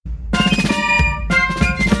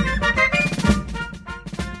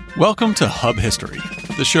Welcome to Hub History,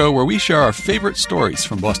 the show where we share our favorite stories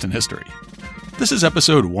from Boston history. This is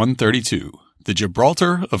episode 132, The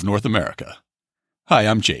Gibraltar of North America. Hi,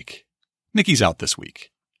 I'm Jake. Nikki's out this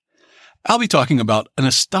week. I'll be talking about an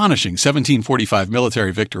astonishing 1745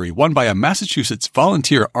 military victory won by a Massachusetts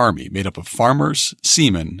volunteer army made up of farmers,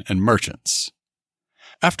 seamen, and merchants.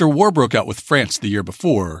 After war broke out with France the year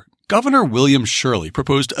before, Governor William Shirley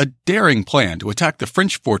proposed a daring plan to attack the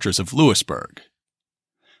French fortress of Louisbourg.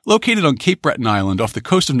 Located on Cape Breton Island off the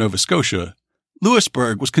coast of Nova Scotia,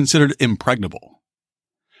 Louisbourg was considered impregnable.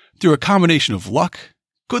 Through a combination of luck,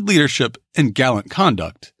 good leadership, and gallant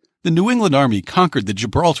conduct, the New England Army conquered the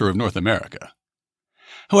Gibraltar of North America.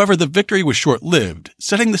 However, the victory was short-lived,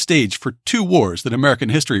 setting the stage for two wars that American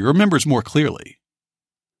history remembers more clearly.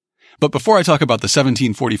 But before I talk about the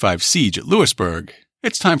 1745 siege at Louisbourg,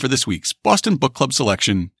 it's time for this week's Boston Book Club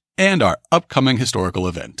selection and our upcoming historical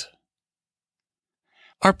event.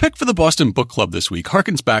 Our pick for the Boston Book Club this week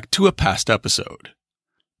harkens back to a past episode.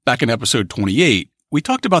 Back in episode 28, we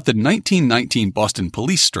talked about the 1919 Boston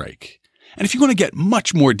police strike. And if you want to get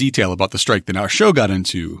much more detail about the strike than our show got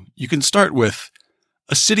into, you can start with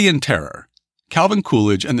A City in Terror, Calvin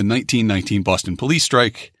Coolidge and the 1919 Boston police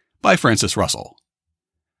strike by Francis Russell.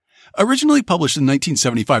 Originally published in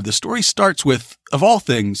 1975, the story starts with, of all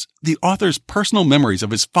things, the author's personal memories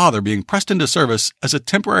of his father being pressed into service as a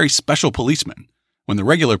temporary special policeman when the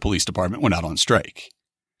regular police department went out on strike.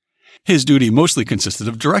 His duty mostly consisted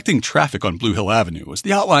of directing traffic on Blue Hill Avenue, as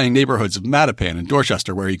the outlying neighborhoods of Mattapan and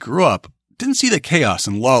Dorchester, where he grew up, didn't see the chaos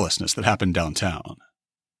and lawlessness that happened downtown.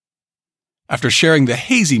 After sharing the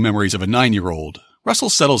hazy memories of a 9-year-old,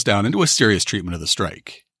 Russell settles down into a serious treatment of the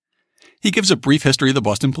strike. He gives a brief history of the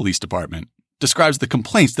Boston Police Department, describes the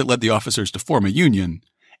complaints that led the officers to form a union,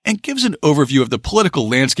 and gives an overview of the political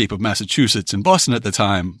landscape of Massachusetts and Boston at the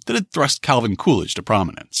time that had thrust Calvin Coolidge to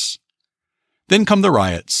prominence. Then come the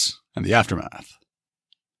riots and the aftermath.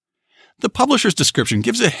 The publisher's description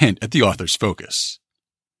gives a hint at the author's focus.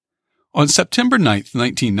 On September 9th,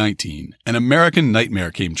 1919, an American nightmare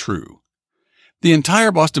came true. The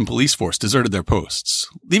entire Boston police force deserted their posts,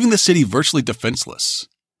 leaving the city virtually defenseless.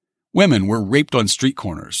 Women were raped on street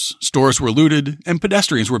corners, stores were looted, and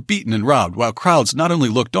pedestrians were beaten and robbed while crowds not only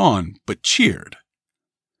looked on, but cheered.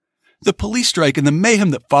 The police strike and the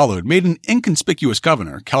mayhem that followed made an inconspicuous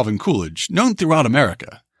governor, Calvin Coolidge, known throughout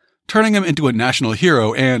America, turning him into a national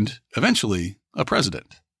hero and, eventually, a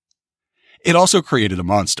president. It also created a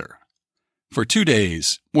monster. For 2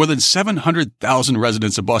 days, more than 700,000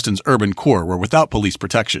 residents of Boston's urban core were without police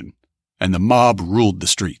protection, and the mob ruled the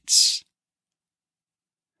streets.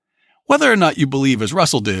 Whether or not you believe, as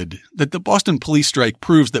Russell did, that the Boston police strike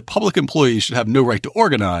proves that public employees should have no right to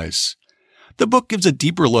organize, the book gives a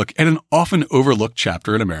deeper look at an often overlooked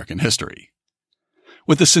chapter in American history.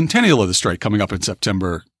 With the centennial of the strike coming up in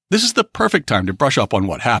September, this is the perfect time to brush up on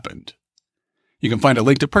what happened. You can find a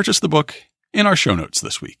link to purchase the book in our show notes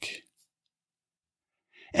this week.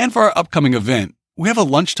 And for our upcoming event, we have a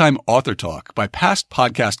lunchtime author talk by past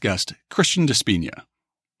podcast guest Christian Despina.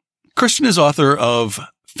 Christian is author of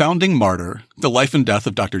Founding Martyr, The Life and Death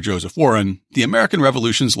of Dr. Joseph Warren, the American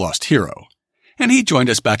Revolution's Lost Hero, and he joined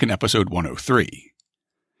us back in episode 103.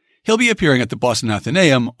 He'll be appearing at the Boston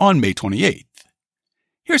Athenaeum on May 28th.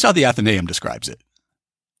 Here's how the Athenaeum describes it.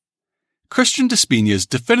 Christian Despina's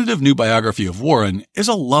definitive new biography of Warren is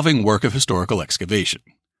a loving work of historical excavation,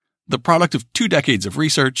 the product of 2 decades of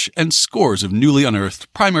research and scores of newly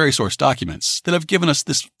unearthed primary source documents that have given us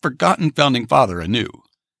this forgotten founding father anew.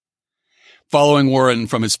 Following Warren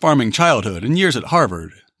from his farming childhood and years at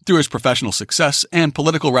Harvard, through his professional success and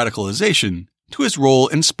political radicalization, to his role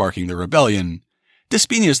in sparking the rebellion,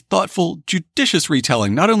 Despina's thoughtful, judicious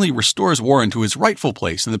retelling not only restores Warren to his rightful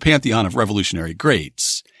place in the pantheon of revolutionary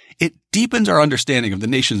greats, it deepens our understanding of the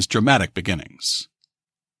nation's dramatic beginnings.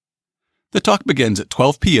 The talk begins at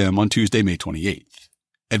 12 p.m. on Tuesday, May 28th.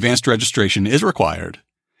 Advanced registration is required.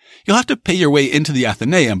 You'll have to pay your way into the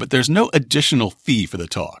Athenaeum, but there's no additional fee for the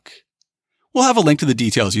talk. We'll have a link to the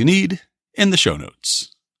details you need in the show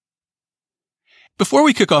notes. Before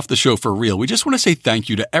we kick off the show for real, we just want to say thank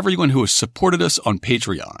you to everyone who has supported us on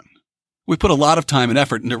Patreon. We put a lot of time and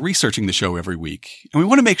effort into researching the show every week, and we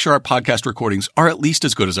want to make sure our podcast recordings are at least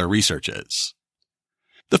as good as our research is.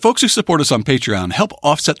 The folks who support us on Patreon help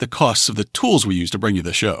offset the costs of the tools we use to bring you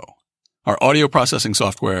the show. Our audio processing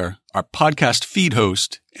software, our podcast feed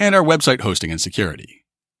host, and our website hosting and security.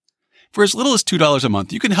 For as little as $2 a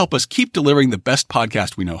month, you can help us keep delivering the best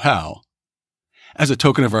podcast we know how. As a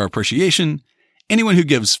token of our appreciation, anyone who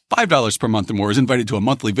gives $5 per month or more is invited to a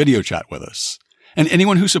monthly video chat with us. and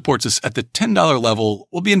anyone who supports us at the $10 level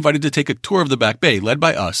will be invited to take a tour of the Back Bay led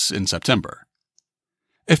by us in September.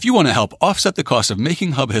 If you want to help offset the cost of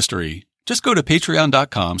making Hub History, just go to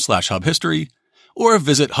patreon.com/hubhistory or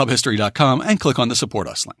visit hubhistory.com and click on the Support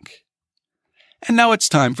Us link. And now it's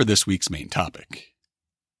time for this week's main topic.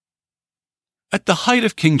 At the height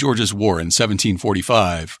of King George's War in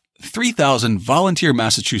 1745, 3,000 volunteer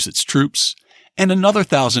Massachusetts troops and another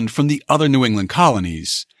 1,000 from the other New England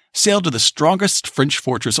colonies sailed to the strongest French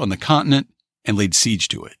fortress on the continent and laid siege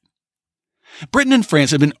to it. Britain and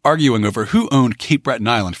France had been arguing over who owned Cape Breton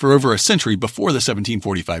Island for over a century before the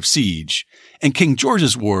 1745 siege, and King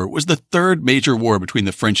George's War was the third major war between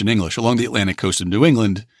the French and English along the Atlantic coast of New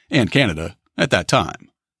England and Canada at that time.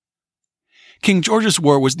 King George's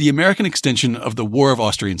War was the American extension of the War of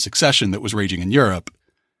Austrian Succession that was raging in Europe.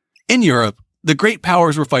 In Europe, the great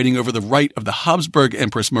powers were fighting over the right of the Habsburg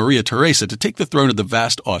Empress Maria Theresa to take the throne of the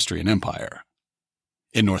vast Austrian Empire.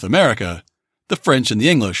 In North America, the French and the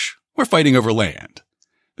English were fighting over land,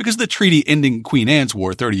 because the treaty ending Queen Anne's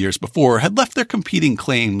War 30 years before had left their competing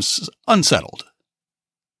claims unsettled.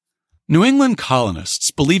 New England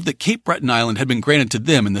colonists believed that Cape Breton Island had been granted to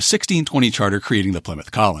them in the 1620 charter creating the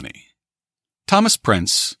Plymouth Colony. Thomas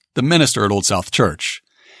Prince, the minister at Old South Church,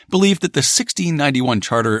 believed that the 1691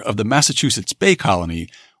 charter of the Massachusetts Bay Colony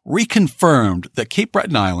reconfirmed that Cape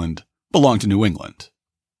Breton Island belonged to New England.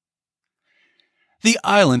 The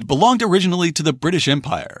island belonged originally to the British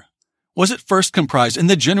Empire, was at first comprised in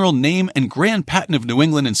the general name and grand patent of New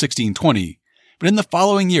England in 1620, but in the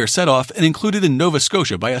following year set off and included in Nova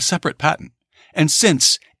Scotia by a separate patent, and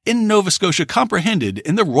since in Nova Scotia comprehended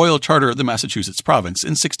in the Royal Charter of the Massachusetts Province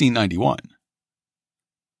in 1691.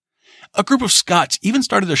 A group of Scots even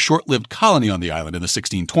started a short-lived colony on the island in the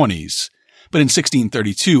 1620s, but in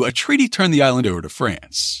 1632 a treaty turned the island over to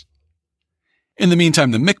France. In the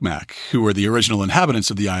meantime, the Micmac, who were the original inhabitants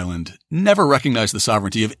of the island, never recognized the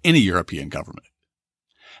sovereignty of any European government.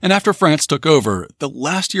 And after France took over, the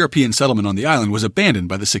last European settlement on the island was abandoned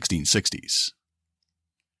by the 1660s.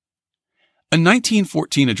 A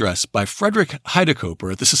 1914 address by Frederick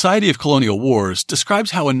Heidekoper at the Society of Colonial Wars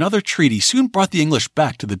describes how another treaty soon brought the English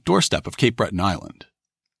back to the doorstep of Cape Breton Island.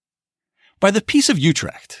 By the Peace of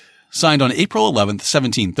Utrecht, signed on April 11,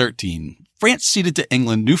 1713, France ceded to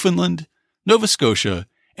England Newfoundland, Nova Scotia,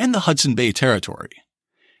 and the Hudson Bay Territory.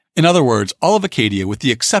 In other words, all of Acadia with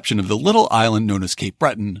the exception of the little island known as Cape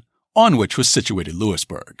Breton, on which was situated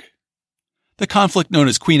Louisbourg. The conflict known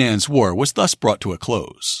as Queen Anne's War was thus brought to a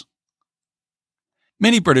close.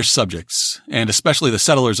 Many British subjects, and especially the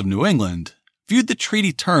settlers of New England, viewed the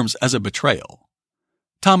treaty terms as a betrayal.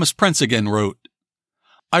 Thomas Prince again wrote,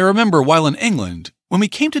 "I remember while in England, when we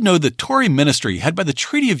came to know the Tory ministry had by the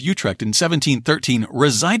Treaty of Utrecht in 1713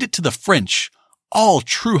 resigned it to the French, all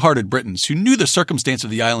true-hearted Britons who knew the circumstance of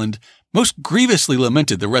the island most grievously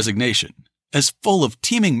lamented the resignation, as full of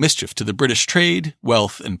teeming mischief to the British trade,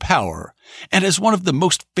 wealth, and power, and as one of the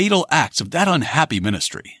most fatal acts of that unhappy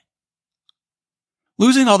ministry."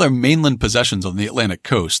 Losing all their mainland possessions on the Atlantic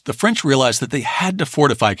coast, the French realized that they had to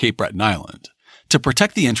fortify Cape Breton Island to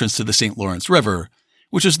protect the entrance to the St. Lawrence River,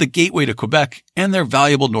 which was the gateway to Quebec and their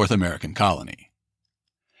valuable North American colony.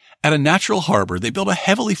 At a natural harbor, they built a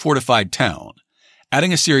heavily fortified town,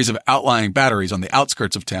 adding a series of outlying batteries on the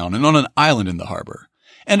outskirts of town and on an island in the harbor,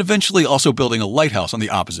 and eventually also building a lighthouse on the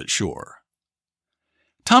opposite shore.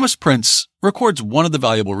 Thomas Prince records one of the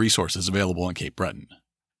valuable resources available on Cape Breton.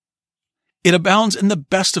 It abounds in the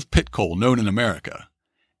best of pit coal known in America,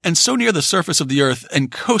 and so near the surface of the earth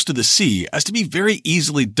and coast of the sea as to be very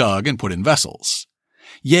easily dug and put in vessels.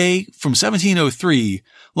 Yea, from 1703,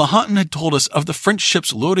 Lahontan had told us of the French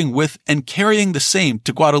ships loading with and carrying the same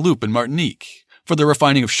to Guadeloupe and Martinique for the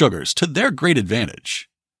refining of sugars to their great advantage.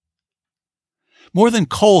 More than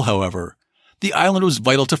coal, however, the island was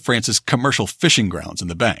vital to France's commercial fishing grounds in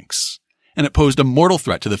the Banks, and it posed a mortal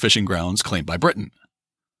threat to the fishing grounds claimed by Britain.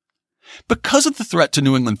 Because of the threat to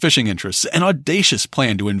New England fishing interests, an audacious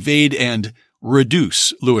plan to invade and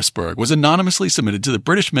reduce Louisbourg was anonymously submitted to the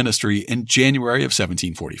British ministry in January of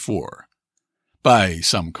 1744. By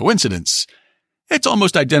some coincidence, it's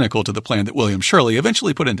almost identical to the plan that William Shirley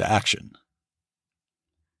eventually put into action.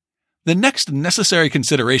 The next necessary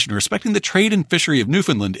consideration respecting the trade and fishery of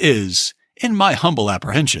Newfoundland is, in my humble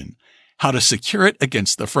apprehension, how to secure it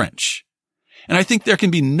against the French. And I think there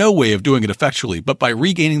can be no way of doing it effectually but by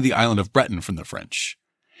regaining the island of Breton from the French.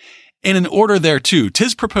 And in order thereto,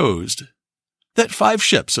 'tis proposed that 5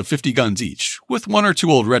 ships of 50 guns each, with 1 or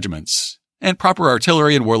 2 old regiments, and proper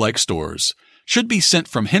artillery and warlike stores, should be sent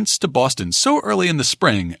from hence to Boston so early in the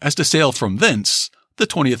spring as to sail from thence, the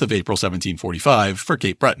 20th of April 1745, for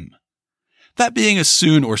Cape Breton. that being as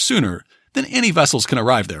soon or sooner than any vessels can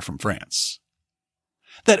arrive there from France.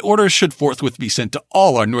 That orders should forthwith be sent to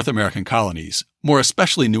all our North American colonies, more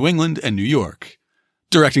especially New England and New York,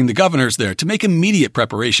 directing the governors there to make immediate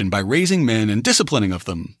preparation by raising men and disciplining of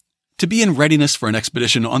them, to be in readiness for an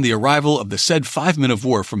expedition on the arrival of the said 5 men of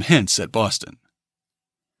war from hence at Boston.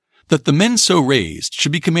 That the men so raised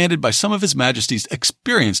should be commanded by some of His Majesty's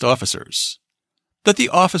experienced officers. That the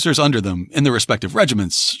officers under them in their respective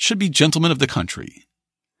regiments should be gentlemen of the country.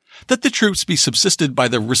 That the troops be subsisted by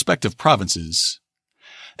their respective provinces,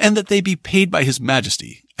 and that they be paid by His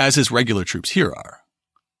Majesty, as his regular troops here are.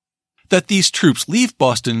 That these troops leave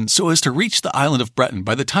Boston so as to reach the island of Breton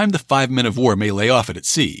by the time the 5 men of war may lay off it at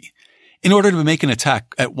sea, in order to make an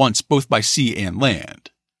attack at once both by sea and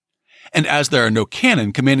land. And as there are no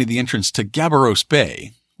cannon commanding the entrance to Gabarros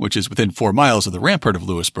Bay, which is within 4 miles of the rampart of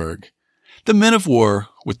Louisbourg, the men of war,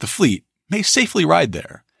 with the fleet, may safely ride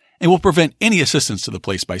there, and will prevent any assistance to the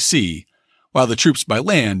place by sea, while the troops by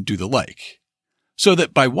land do the like, so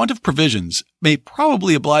that by want of provisions may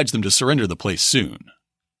probably oblige them to surrender the place soon.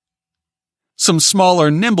 Some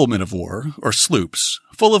smaller, nimble men of war, or sloops,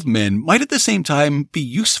 full of men, might at the same time be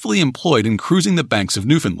usefully employed in cruising the banks of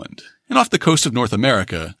Newfoundland, and off the coast of North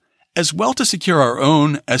America, as well to secure our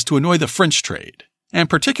own as to annoy the French trade, and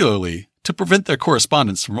particularly to prevent their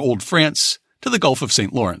correspondence from Old France to the Gulf of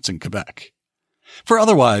St. Lawrence in Quebec. For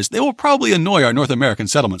otherwise they will probably annoy our North American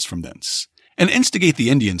settlements from thence, and instigate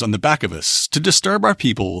the Indians on the back of us to disturb our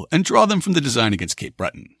people and draw them from the design against Cape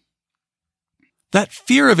Breton. That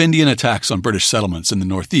fear of Indian attacks on British settlements in the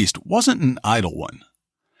Northeast wasn't an idle one.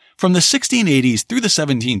 From the 1680s through the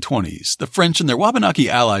 1720s, the French and their Wabanaki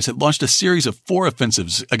allies had launched a series of 4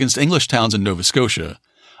 offensives against English towns in Nova Scotia,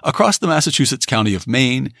 across the Massachusetts county of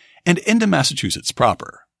Maine, and into Massachusetts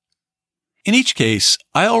proper. In each case,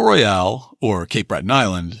 Isle Royale, or Cape Breton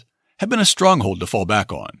Island, had been a stronghold to fall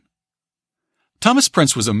back on. Thomas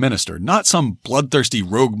Prince was a minister, not some bloodthirsty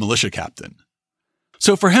rogue militia captain.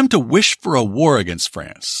 So for him to wish for a war against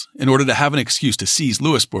France, in order to have an excuse to seize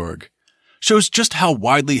Louisbourg, shows just how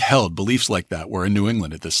widely held beliefs like that were in New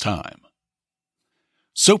England at this time.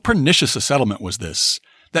 So pernicious a settlement was this,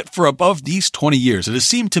 that for above these 20 years it has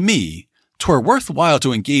seemed to me 'twere worthwhile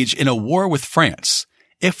to engage in a war with France,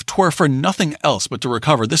 if 'twere for nothing else but to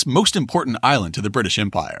recover this most important island to the British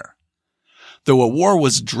Empire. Though a war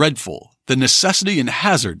was dreadful, the necessity and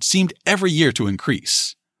hazard seemed every year to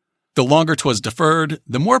increase. The longer 'twas deferred,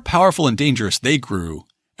 the more powerful and dangerous they grew,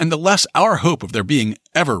 and the less our hope of their being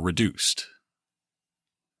ever reduced.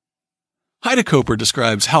 Heidekoper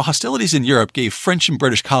describes how hostilities in Europe gave French and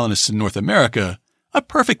British colonists in North America a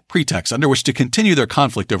perfect pretext under which to continue their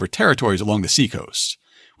conflict over territories along the seacoast,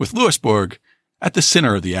 with Louisbourg at the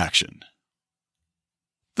center of the action.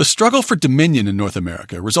 The struggle for dominion in North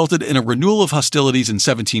America resulted in a renewal of hostilities in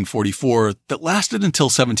 1744 that lasted until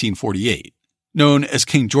 1748, known as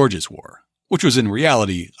King George's War, which was in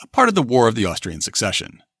reality a part of the War of the Austrian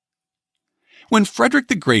Succession. When Frederick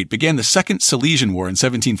the Great began the Second Silesian War in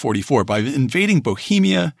 1744 by invading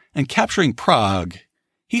Bohemia and capturing Prague,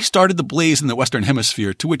 he started the blaze in the Western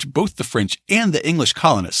Hemisphere to which both the French and the English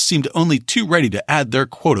colonists seemed only too ready to add their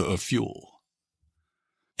quota of fuel.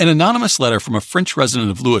 An anonymous letter from a French resident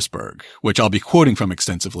of Louisbourg, which I'll be quoting from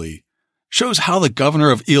extensively, shows how the governor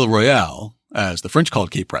of Ile Royale, as the French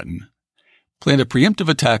called Cape Breton, planned a preemptive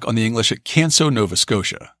attack on the English at Canso, Nova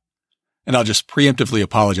Scotia. And I'll just preemptively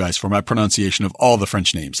apologize for my pronunciation of all the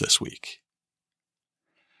French names this week.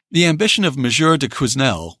 The ambition of Monsieur de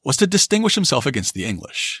Quesnel was to distinguish himself against the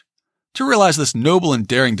English. To realize this noble and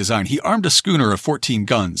daring design, he armed a schooner of 14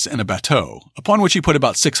 guns and a bateau, upon which he put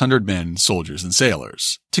about 600 men, soldiers, and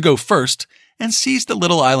sailors, to go first and seize the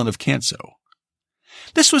little island of Canso.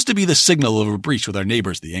 This was to be the signal of a breach with our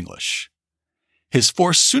neighbors, the English. His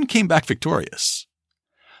force soon came back victorious.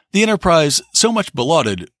 The enterprise, so much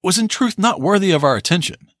belauded, was in truth not worthy of our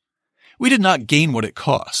attention. We did not gain what it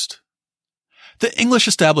cost. The English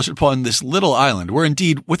established upon this little island were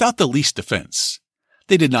indeed without the least defense.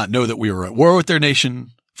 They did not know that we were at war with their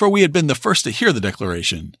nation, for we had been the first to hear the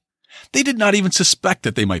declaration. They did not even suspect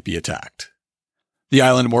that they might be attacked. The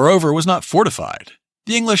island, moreover, was not fortified,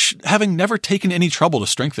 the English having never taken any trouble to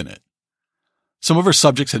strengthen it. Some of our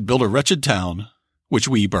subjects had built a wretched town, which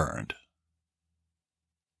we burned.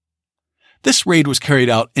 This raid was carried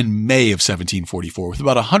out in May of 1744 with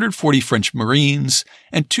about 140 French Marines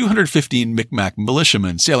and 215 Micmac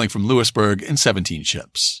militiamen sailing from Louisbourg in 17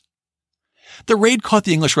 ships. The raid caught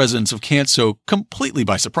the English residents of Canso completely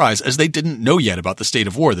by surprise, as they didn't know yet about the state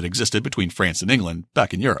of war that existed between France and England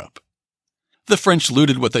back in Europe. The French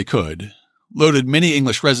looted what they could, loaded many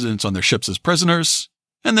English residents on their ships as prisoners,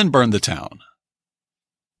 and then burned the town.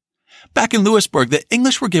 Back in Louisburg, the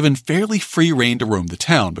English were given fairly free rein to roam the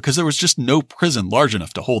town because there was just no prison large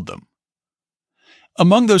enough to hold them.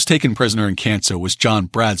 Among those taken prisoner in Canso was John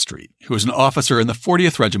Bradstreet, who was an officer in the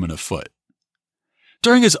 40th Regiment of Foot.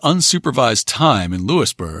 During his unsupervised time in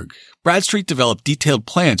Louisburg, Bradstreet developed detailed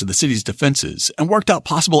plans of the city's defenses and worked out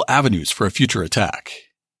possible avenues for a future attack.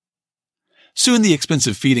 Soon the expense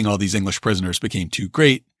of feeding all these English prisoners became too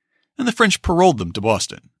great, and the French paroled them to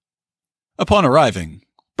Boston. Upon arriving,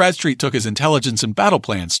 Bradstreet took his intelligence and battle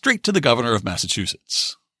plans straight to the governor of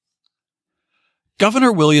Massachusetts.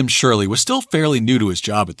 Governor William Shirley was still fairly new to his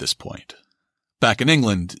job at this point. Back in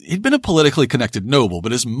England, he'd been a politically connected noble,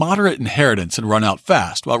 but his moderate inheritance had run out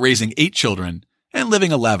fast while raising 8 children and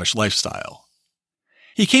living a lavish lifestyle.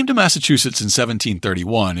 He came to Massachusetts in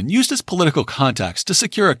 1731 and used his political contacts to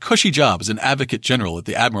secure a cushy job as an advocate general at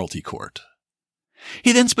the Admiralty Court.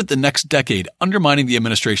 He then spent the next decade undermining the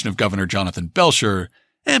administration of Governor Jonathan Belcher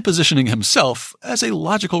and positioning himself as a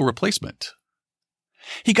logical replacement.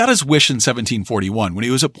 He got his wish in 1741 when he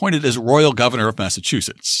was appointed as Royal Governor of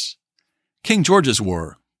Massachusetts. King George's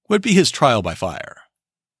War would be his trial by fire.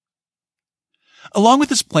 Along with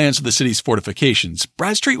his plans for the city's fortifications,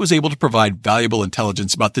 Bradstreet was able to provide valuable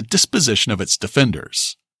intelligence about the disposition of its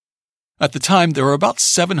defenders. At the time, there were about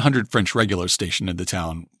 700 French regulars stationed in the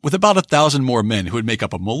town, with about 1,000 more men who would make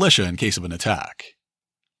up a militia in case of an attack.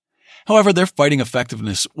 However, their fighting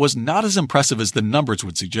effectiveness was not as impressive as the numbers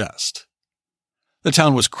would suggest. The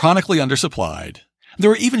town was chronically undersupplied, and there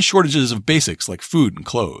were even shortages of basics like food and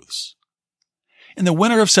clothes. In the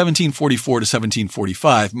winter of 1744 to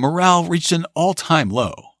 1745, morale reached an all-time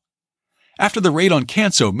low. After the raid on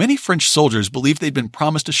Canso, many French soldiers believed they'd been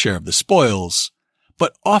promised a share of the spoils,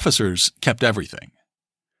 but officers kept everything.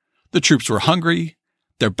 The troops were hungry,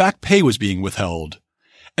 their back pay was being withheld,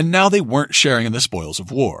 and now they weren't sharing in the spoils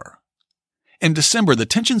of war. In December, the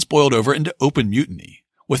tensions boiled over into open mutiny,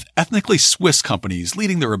 with ethnically Swiss companies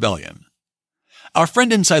leading the rebellion. Our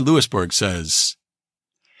friend inside Louisburg says,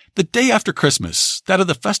 "The day after Christmas, that of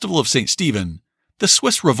the festival of St. Stephen, the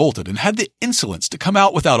Swiss revolted and had the insolence to come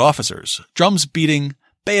out without officers, drums beating,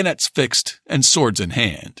 bayonets fixed, and swords in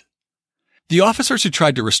hand. The officers who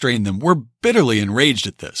tried to restrain them were bitterly enraged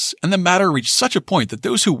at this, and the matter reached such a point that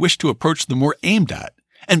those who wished to approach them were aimed at,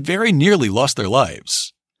 and very nearly lost their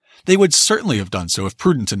lives. They would certainly have done so if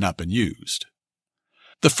prudence had not been used.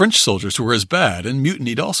 The French soldiers were as bad and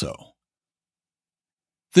mutinied also."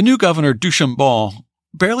 The new governor, Du Chambon,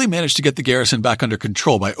 barely managed to get the garrison back under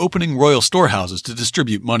control by opening royal storehouses to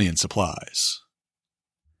distribute money and supplies.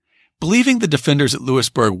 Believing the defenders at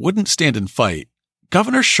Louisburg wouldn't stand and fight,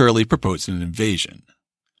 Governor Shirley proposed an invasion.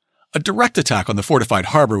 A direct attack on the fortified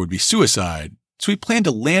harbor would be suicide, so he planned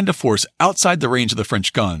to land a force outside the range of the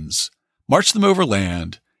French guns, march them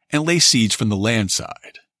overland, and lay siege from the land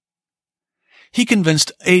side. He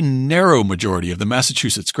convinced a narrow majority of the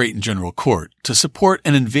Massachusetts Great and General Court to support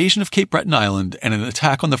an invasion of Cape Breton Island and an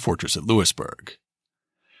attack on the fortress at Louisburg.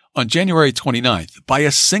 On January 29th, by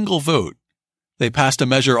a single vote, they passed a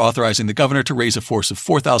measure authorizing the governor to raise a force of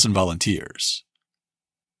 4,000 volunteers.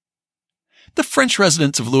 The French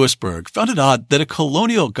residents of Louisburg found it odd that a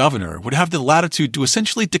colonial governor would have the latitude to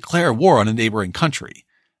essentially declare war on a neighboring country,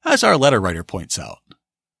 as our letter writer points out.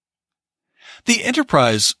 The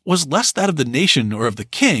enterprise was less that of the nation or of the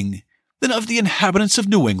king than of the inhabitants of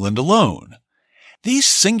New England alone. These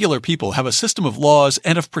singular people have a system of laws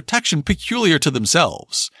and of protection peculiar to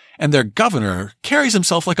themselves, and their governor carries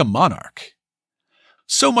himself like a monarch.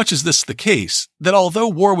 So much is this the case that although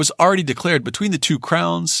war was already declared between the two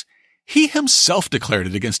crowns, he himself declared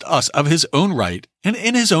it against us of his own right and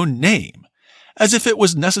in his own name, as if it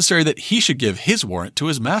was necessary that he should give his warrant to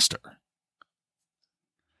his master.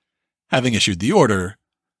 Having issued the order,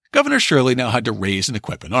 Governor Shirley now had to raise and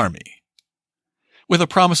equip an army. With a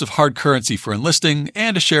promise of hard currency for enlisting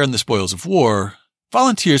and a share in the spoils of war,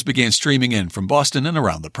 volunteers began streaming in from Boston and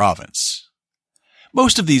around the province.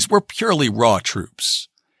 Most of these were purely raw troops,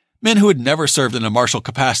 men who had never served in a martial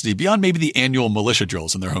capacity beyond maybe the annual militia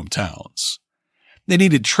drills in their hometowns. They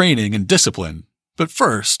needed training and discipline, but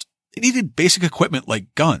first, they needed basic equipment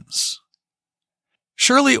like guns.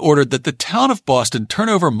 Shirley ordered that the town of Boston turn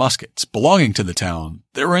over muskets belonging to the town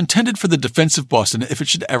that were intended for the defense of Boston if it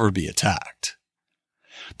should ever be attacked.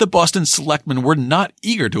 The Boston selectmen were not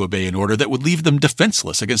eager to obey an order that would leave them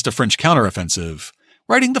defenseless against a French counteroffensive,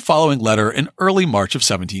 writing the following letter in early March of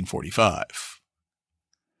 1745.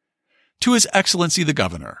 To His Excellency the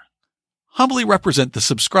Governor, humbly represent the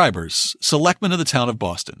subscribers, selectmen of the town of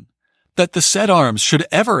Boston, that the said arms should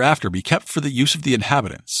ever after be kept for the use of the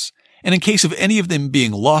inhabitants, and in case of any of them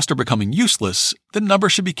being lost or becoming useless, the number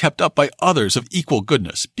should be kept up by others of equal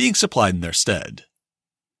goodness, being supplied in their stead.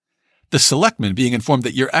 The selectmen being informed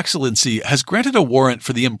that Your Excellency has granted a warrant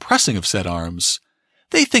for the impressing of said arms,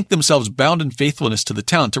 they think themselves bound in faithfulness to the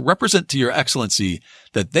town to represent to Your Excellency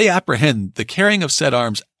that they apprehend the carrying of said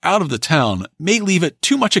arms out of the town may leave it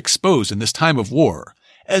too much exposed in this time of war,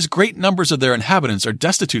 as great numbers of their inhabitants are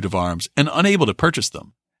destitute of arms and unable to purchase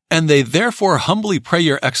them, and they therefore humbly pray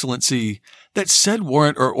Your Excellency that said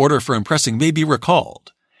warrant or order for impressing may be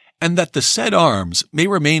recalled, and that the said arms may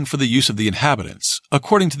remain for the use of the inhabitants,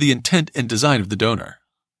 according to the intent and design of the donor.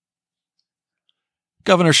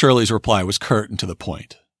 Governor Shirley's reply was curt and to the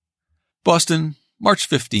point. Boston, March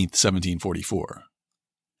 15, 1744.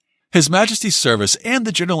 His Majesty's service and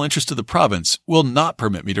the general interest of the province will not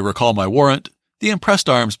permit me to recall my warrant, the impressed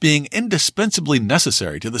arms being indispensably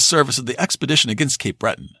necessary to the service of the expedition against Cape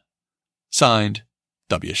Breton. Signed,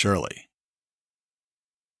 W. Shirley.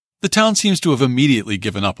 The town seems to have immediately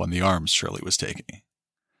given up on the arms Shirley was taking.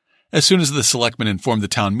 As soon as the selectmen informed the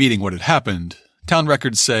town meeting what had happened, town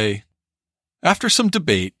records say, after some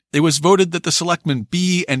debate, it was voted that the selectmen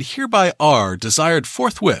be and hereby are desired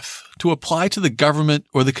forthwith to apply to the government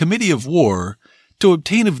or the committee of war to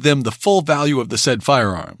obtain of them the full value of the said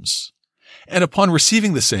firearms, and upon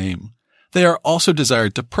receiving the same, they are also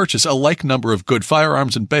desired to purchase a like number of good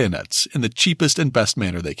firearms and bayonets in the cheapest and best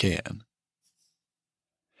manner they can.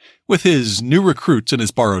 With his new recruits and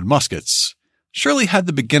his borrowed muskets, Shirley had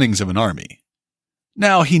the beginnings of an army.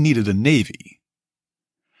 Now he needed a navy.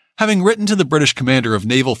 Having written to the British commander of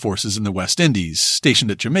naval forces in the West Indies,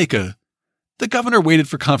 stationed at Jamaica, the governor waited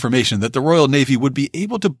for confirmation that the Royal Navy would be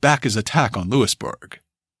able to back his attack on Louisbourg.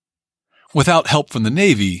 Without help from the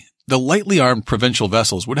Navy, the lightly armed provincial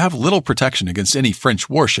vessels would have little protection against any French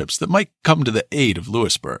warships that might come to the aid of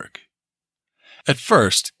Louisbourg. At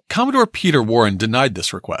first, Commodore Peter Warren denied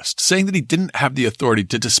this request, saying that he didn't have the authority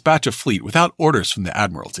to dispatch a fleet without orders from the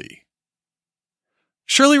Admiralty.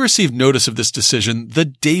 Shirley received notice of this decision the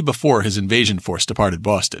day before his invasion force departed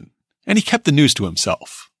Boston, and he kept the news to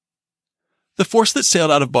himself. The force that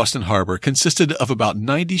sailed out of Boston Harbor consisted of about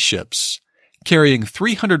 90 ships, carrying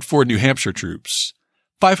 304 New Hampshire troops,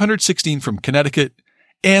 516 from Connecticut,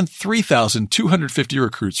 and 3,250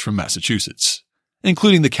 recruits from Massachusetts,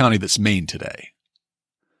 including the county that's Maine today.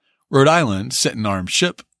 Rhode Island sent an armed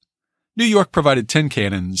ship, New York provided 10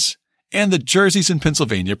 cannons, and the Jerseys and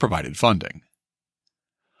Pennsylvania provided funding.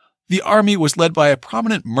 The army was led by a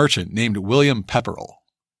prominent merchant named William Pepperell.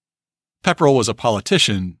 Pepperell was a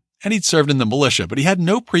politician, and he'd served in the militia, but he had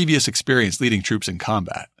no previous experience leading troops in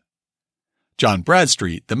combat. John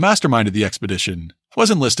Bradstreet, the mastermind of the expedition, was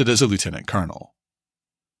enlisted as a lieutenant colonel.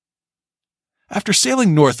 After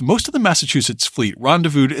sailing north, most of the Massachusetts fleet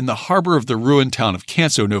rendezvoused in the harbor of the ruined town of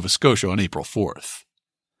Canso, Nova Scotia on April 4th.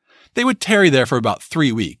 They would tarry there for about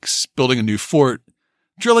 3 weeks, building a new fort,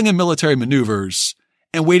 drilling in military maneuvers,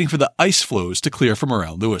 and waiting for the ice floes to clear from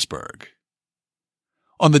around Louisbourg.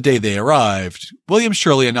 On the day they arrived, William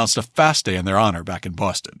Shirley announced a fast day in their honor back in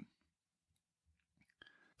Boston.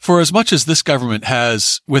 For as much as this government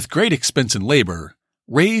has, with great expense and labor,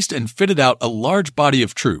 raised and fitted out a large body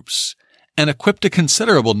of troops, and equipped a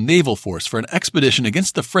considerable naval force for an expedition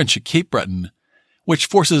against the French at Cape Breton, which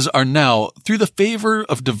forces are now, through the favor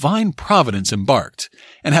of divine providence, embarked,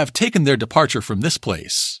 and have taken their departure from this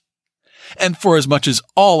place. And for as much as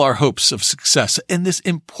all our hopes of success in this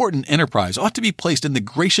important enterprise ought to be placed in the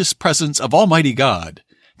gracious presence of Almighty God,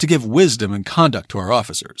 to give wisdom and conduct to our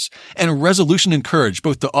officers, and resolution and courage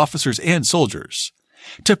both to officers and soldiers,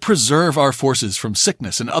 to preserve our forces from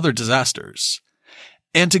sickness and other disasters,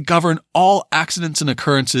 and to govern all accidents and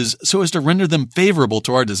occurrences so as to render them favorable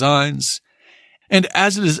to our designs, and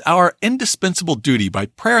as it is our indispensable duty by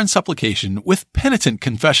prayer and supplication, with penitent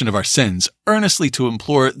confession of our sins, earnestly to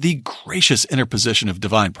implore the gracious interposition of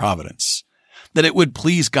divine providence, that it would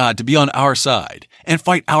please God to be on our side, and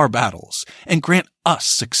fight our battles, and grant us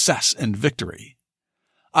success and victory.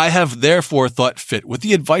 I have therefore thought fit, with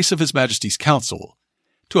the advice of His Majesty's Council,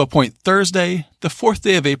 to appoint Thursday, the 4th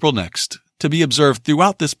day of April next, to be observed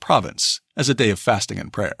throughout this province as a day of fasting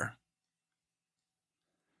and prayer.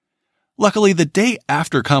 Luckily, the day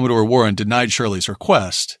after Commodore Warren denied Shirley's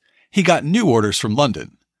request, he got new orders from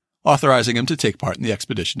London, authorizing him to take part in the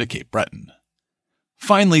expedition to Cape Breton.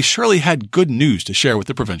 Finally, Shirley had good news to share with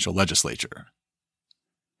the provincial legislature.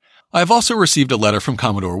 I have also received a letter from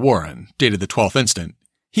Commodore Warren, dated the 12th instant,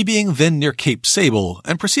 he being then near Cape Sable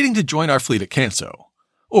and proceeding to join our fleet at Canso,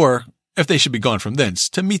 or, if they should be gone from thence,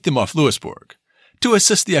 to meet them off Louisbourg, to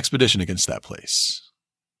assist the expedition against that place.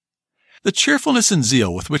 The cheerfulness and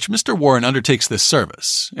zeal with which Mr. Warren undertakes this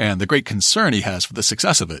service, and the great concern he has for the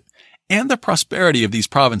success of it, and the prosperity of these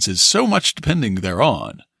provinces so much depending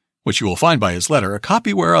thereon, which you will find by his letter, a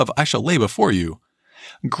copy whereof I shall lay before you,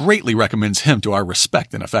 greatly recommends him to our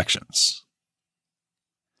respect and affections.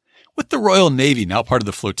 With the Royal Navy now part of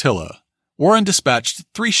the flotilla, Warren dispatched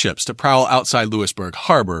 3 ships to prowl outside Louisburg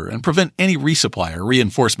harbor and prevent any resupply or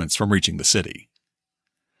reinforcements from reaching the city.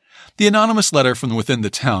 The anonymous letter from within the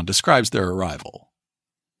town describes their arrival.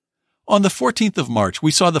 On the 14th of March,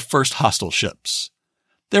 we saw the first hostile ships.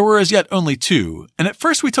 There were as yet only 2, and at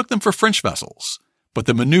first we took them for French vessels, but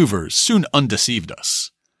the maneuvers soon undeceived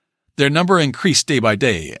us. Their number increased day by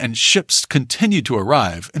day, and ships continued to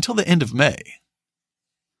arrive until the end of May.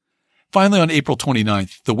 Finally, on April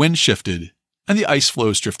 29th, the wind shifted, and the ice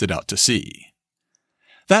floes drifted out to sea.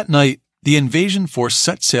 That night, the invasion force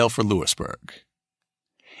set sail for Louisburg.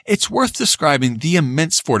 It's worth describing the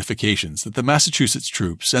immense fortifications that the Massachusetts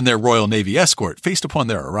troops and their Royal Navy escort faced upon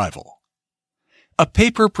their arrival. A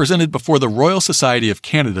paper presented before the Royal Society of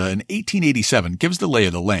Canada in 1887 gives the lay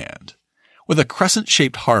of the land, with a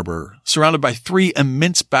crescent-shaped harbor surrounded by 3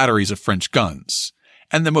 immense batteries of French guns,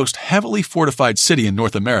 and the most heavily fortified city in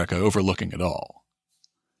North America overlooking it all.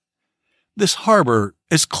 This harbor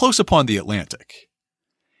is close upon the Atlantic.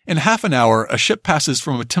 In half an hour, a ship passes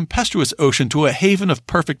from a tempestuous ocean to a haven of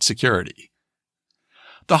perfect security.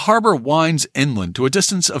 The harbor winds inland to a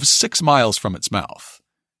distance of 6 miles from its mouth.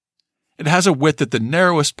 It has a width at the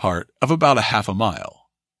narrowest part of about a half a mile.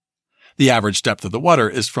 The average depth of the water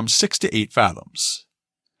is from 6 to 8 fathoms.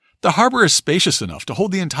 The harbor is spacious enough to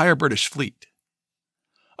hold the entire British fleet.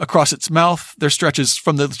 Across its mouth, there stretches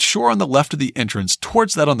from the shore on the left of the entrance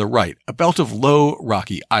towards that on the right a belt of low,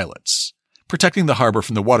 rocky islets, protecting the harbor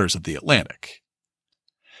from the waters of the Atlantic.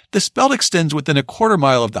 This belt extends within a quarter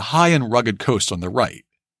mile of the high and rugged coast on the right.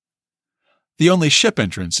 The only ship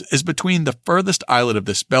entrance is between the furthest islet of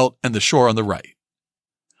this belt and the shore on the right.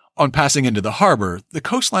 On passing into the harbor, the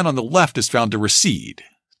coastline on the left is found to recede,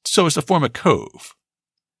 so as to form a cove.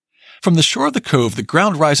 From the shore of the cove, the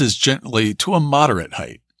ground rises gently to a moderate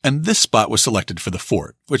height, and this spot was selected for the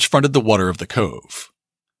fort, which fronted the water of the cove.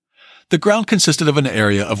 The ground consisted of an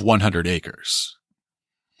area of 100 acres.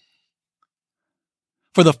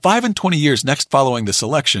 For the 25 years next following the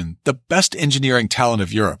selection, the best engineering talent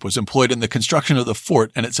of Europe was employed in the construction of the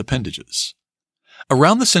fort and its appendages.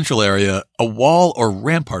 Around the central area, a wall or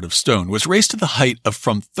rampart of stone was raised to the height of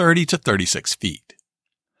from 30 to 36 feet.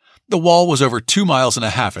 The wall was over 2.5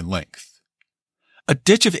 miles in length. A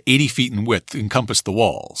ditch of 80 feet in width encompassed the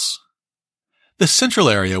walls. The central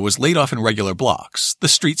area was laid off in regular blocks, the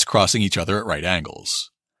streets crossing each other at right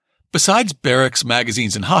angles. Besides barracks,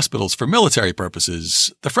 magazines, and hospitals for military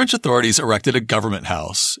purposes, the French authorities erected a government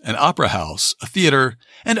house, an opera house, a theater,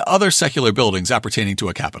 and other secular buildings appertaining to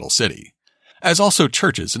a capital city, as also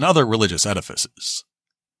churches and other religious edifices.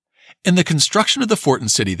 In the construction of the fort and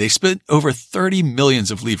city, they spent over 30 millions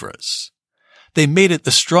of livres. They made it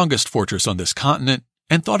the strongest fortress on this continent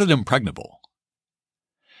and thought it impregnable.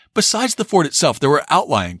 Besides the fort itself, there were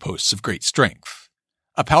outlying posts of great strength.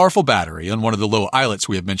 A powerful battery on one of the low islets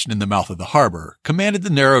we have mentioned in the mouth of the harbor commanded the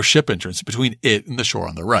narrow ship entrance between it and the shore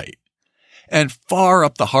on the right. And far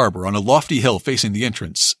up the harbor on a lofty hill facing the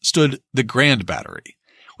entrance stood the Grand Battery,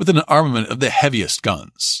 with an armament of the heaviest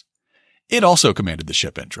guns. It also commanded the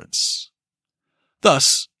ship entrance.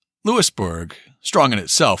 Thus, Louisburg, strong in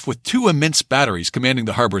itself, with 2 immense batteries commanding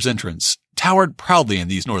the harbor's entrance, towered proudly in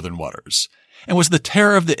these northern waters, and was the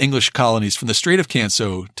terror of the English colonies from the Strait of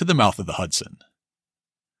Canso to the mouth of the Hudson.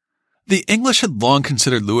 The English had long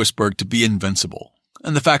considered Louisburg to be invincible,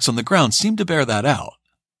 and the facts on the ground seemed to bear that out.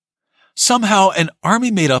 Somehow, an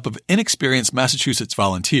army made up of inexperienced Massachusetts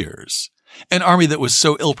volunteers, an army that was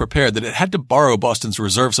so ill-prepared that it had to borrow Boston's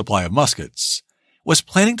reserve supply of muskets, was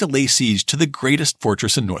planning to lay siege to the greatest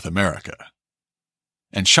fortress in North America.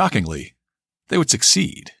 And shockingly, they would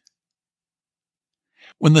succeed.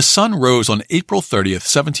 When the sun rose on April 30th,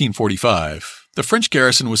 1745, the French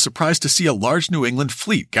garrison was surprised to see a large New England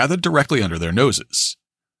fleet gathered directly under their noses.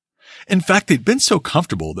 In fact, they'd been so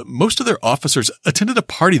comfortable that most of their officers attended a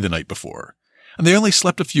party the night before, and they only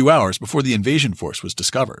slept a few hours before the invasion force was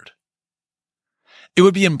discovered. It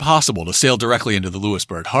would be impossible to sail directly into the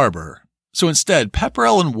Louisburg harbor, so instead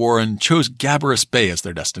Pepperell and Warren chose Gabarus Bay as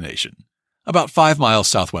their destination, about 5 miles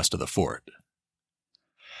southwest of the fort.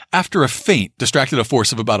 After a feint distracted a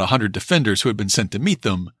force of about 100 defenders who had been sent to meet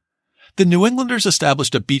them, the New Englanders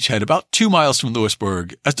established a beachhead about 2 miles from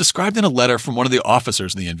Louisburg, as described in a letter from one of the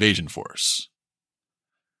officers in the invasion force.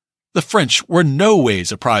 The French were no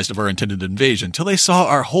ways apprised of our intended invasion till they saw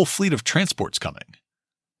our whole fleet of transports coming.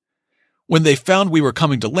 When they found we were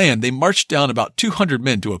coming to land, they marched down about 200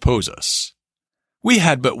 men to oppose us. We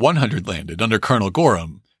had but 100 landed under Colonel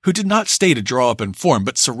Gorham, who did not stay to draw up and form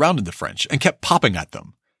but surrounded the French and kept popping at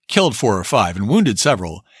them, killed 4 or 5 and wounded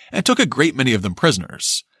several, and took a great many of them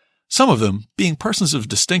prisoners, some of them being persons of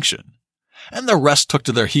distinction, and the rest took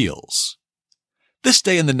to their heels. This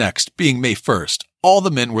day and the next, being May 1st, all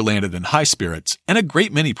the men were landed in high spirits, and a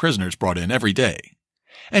great many prisoners brought in every day.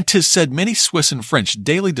 And 'tis said many Swiss and French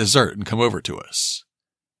daily desert and come over to us.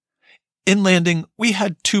 In landing, we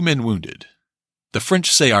had 2 men wounded. The French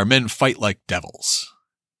say our men fight like devils.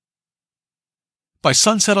 By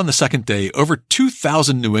sunset on the second day, over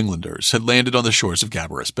 2,000 New Englanders had landed on the shores of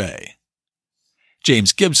Gabarus Bay.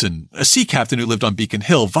 James Gibson, a sea captain who lived on Beacon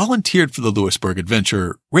Hill, volunteered for the Louisburg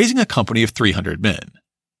adventure, raising a company of 300 men.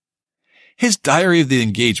 His diary of the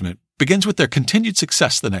engagement begins with their continued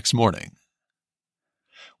success the next morning.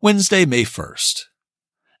 Wednesday, May 1st.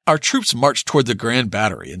 Our troops marched toward the Grand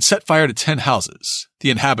Battery and set fire to 10 houses, the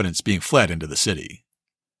inhabitants being fled into the city.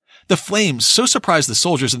 The flames so surprised the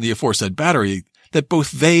soldiers in the aforesaid battery that both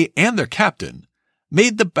they and their captain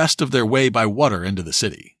made the best of their way by water into the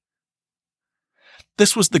city.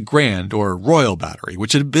 This was the Grand or Royal Battery,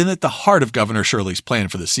 which had been at the heart of Governor Shirley's plan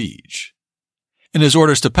for the siege. In his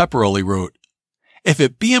orders to Pepperrell, he wrote, "If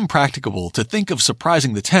it be impracticable to think of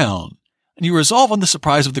surprising the town, and you resolve on the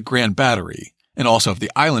surprise of the Grand Battery, and also of the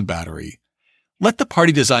Island Battery, let the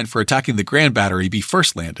party designed for attacking the Grand Battery be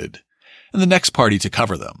first landed, and the next party to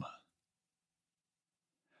cover them."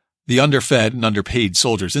 The underfed and underpaid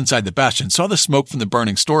soldiers inside the bastion saw the smoke from the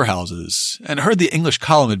burning storehouses and heard the English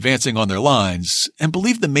column advancing on their lines and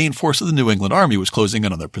believed the main force of the New England army was closing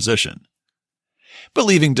in on their position.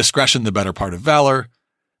 Believing discretion the better part of valor,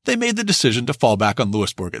 they made the decision to fall back on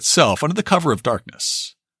Louisburg itself under the cover of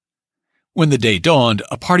darkness. When the day dawned,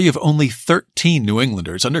 a party of only 13 New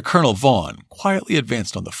Englanders under Colonel Vaughan quietly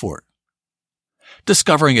advanced on the fort.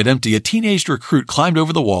 Discovering it empty, a teenaged recruit climbed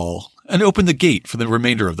over the wall and opened the gate for the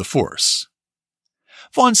remainder of the force.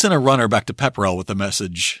 Vaughan sent a runner back to Pepperrell with the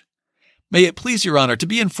message, "May it please your honor to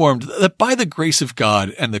be informed that by the grace of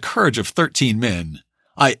God and the courage of 13 men,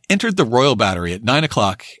 I entered the Royal Battery at 9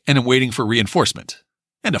 o'clock and am waiting for reinforcement,"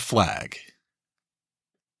 and a flag.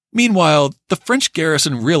 Meanwhile, the French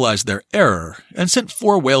garrison realized their error and sent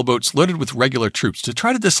 4 whaleboats loaded with regular troops to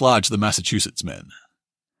try to dislodge the Massachusetts men.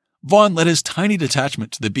 Vaughan led his tiny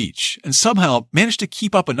detachment to the beach and somehow managed to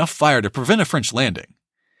keep up enough fire to prevent a French landing,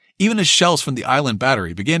 even as shells from the Island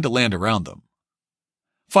Battery began to land around them.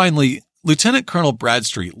 Finally, Lieutenant Colonel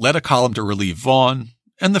Bradstreet led a column to relieve Vaughan,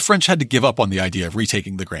 and the French had to give up on the idea of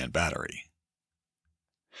retaking the Grand Battery.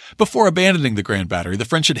 Before abandoning the Grand Battery, the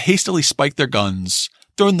French had hastily spiked their guns,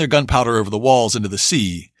 thrown their gunpowder over the walls into the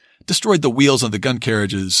sea, destroyed the wheels of the gun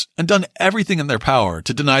carriages, and done everything in their power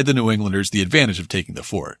to deny the New Englanders the advantage of taking the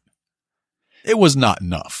fort. It was not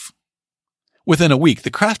enough. Within a week,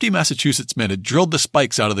 the crafty Massachusetts men had drilled the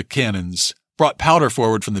spikes out of the cannons, brought powder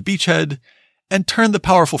forward from the beachhead, and turned the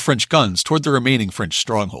powerful French guns toward the remaining French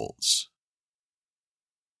strongholds.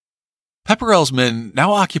 Pepperrell's men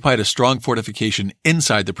now occupied a strong fortification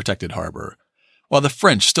inside the protected harbor, while the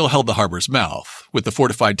French still held the harbor's mouth, with the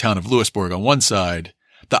fortified town of Louisburg on one side,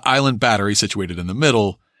 the Island Battery situated in the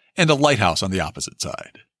middle, and a lighthouse on the opposite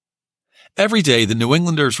side. Every day, the New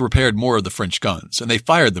Englanders repaired more of the French guns, and they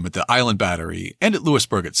fired them at the Island Battery and at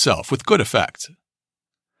Louisburg itself with good effect.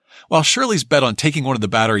 While Shirley's bet on taking one of the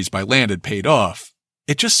batteries by land had paid off,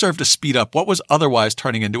 it just served to speed up what was otherwise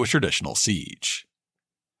turning into a traditional siege.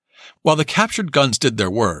 While the captured guns did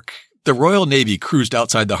their work, the Royal Navy cruised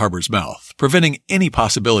outside the harbor's mouth, preventing any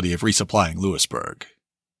possibility of resupplying Louisburg.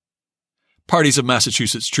 Parties of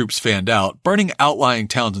Massachusetts troops fanned out, burning outlying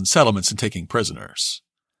towns and settlements and taking prisoners.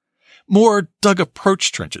 More dug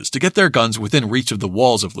approach trenches to get their guns within reach of the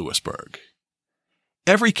walls of Louisburg.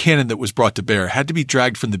 Every cannon that was brought to bear had to be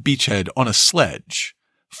dragged from the beachhead on a sledge,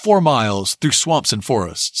 4 miles through swamps and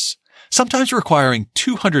forests, sometimes requiring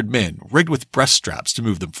 200 men rigged with breast straps to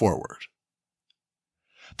move them forward.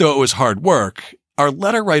 Though it was hard work, our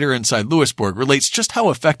letter writer inside Louisburg relates just how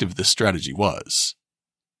effective this strategy was.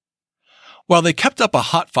 While they kept up a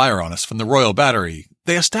hot fire on us from the Royal Battery,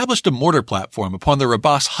 they established a mortar platform upon the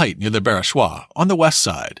Rebas Height near the Barachois on the west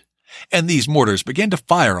side, and these mortars began to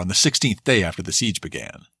fire on the 16th day after the siege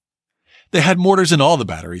began. They had mortars in all the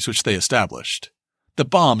batteries which they established. The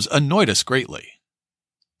bombs annoyed us greatly.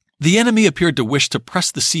 The enemy appeared to wish to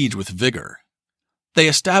press the siege with vigor. They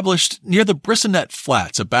established near the Brissonet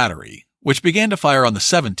Flats a battery, which began to fire on the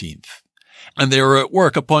 17th, and they were at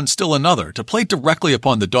work upon still another to play directly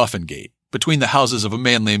upon the Dauphin Gate, between the houses of a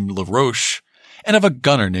man named La Roche and of a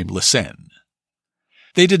gunner named Lassen.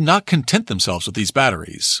 They did not content themselves with these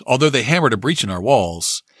batteries, although they hammered a breach in our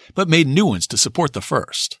walls, but made new ones to support the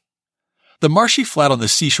first. The marshy flat on the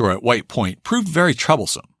seashore at White Point proved very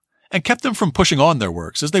troublesome, and kept them from pushing on their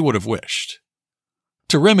works as they would have wished.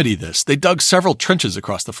 To remedy this, they dug several trenches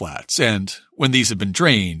across the flats, and, when these had been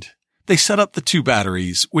drained, they set up the 2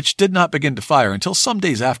 batteries, which did not begin to fire until some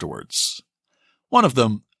days afterwards. One of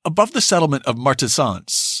them, above the settlement of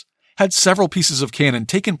Martissants, had several pieces of cannon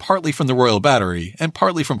taken partly from the Royal Battery and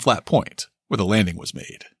partly from Flat Point, where the landing was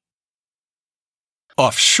made.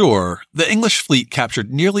 Offshore, the English fleet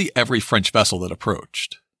captured nearly every French vessel that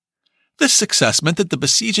approached. This success meant that the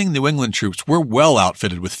besieging New England troops were well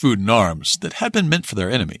outfitted with food and arms that had been meant for their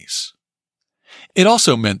enemies. It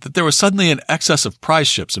also meant that there was suddenly an excess of prize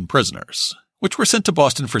ships and prisoners, which were sent to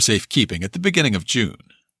Boston for safekeeping at the beginning of June.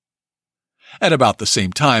 At about the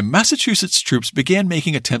same time, Massachusetts troops began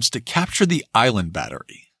making attempts to capture the Island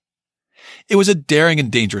Battery. It was a daring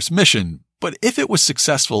and dangerous mission, but if it was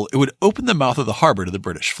successful, it would open the mouth of the harbor to the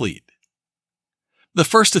British fleet. The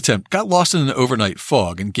first attempt got lost in an overnight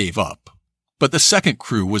fog and gave up, but the second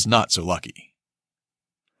crew was not so lucky.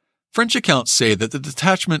 French accounts say that the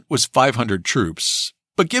detachment was 500 troops,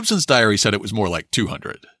 but Gibson's diary said it was more like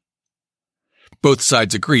 200. Both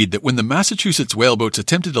sides agreed that when the Massachusetts whaleboats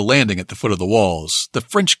attempted a landing at the foot of the walls, the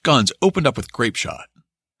French guns opened up with grape shot.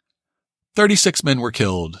 36 men were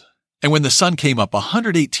killed, and when the sun came up,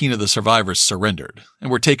 118 of the survivors surrendered and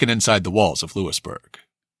were taken inside the walls of Louisburg.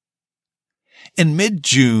 In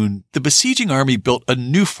mid-June, the besieging army built a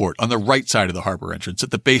new fort on the right side of the harbor entrance at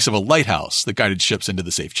the base of a lighthouse that guided ships into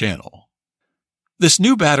the safe channel. This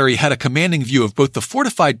new battery had a commanding view of both the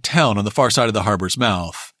fortified town on the far side of the harbor's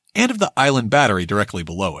mouth and of the Island Battery directly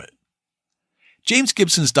below it. James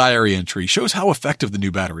Gibson's diary entry shows how effective the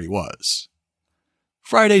new battery was.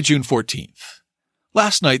 Friday, June 14th.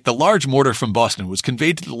 Last night, the large mortar from Boston was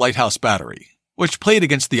conveyed to the Lighthouse Battery, which played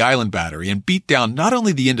against the Island Battery and beat down not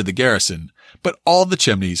only the end of the garrison, but all the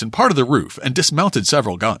chimneys and part of the roof and dismounted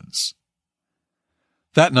several guns.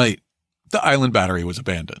 That night, the Island Battery was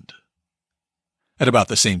abandoned. At about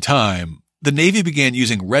the same time, the Navy began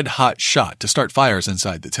using red-hot shot to start fires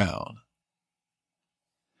inside the town.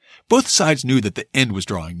 Both sides knew that the end was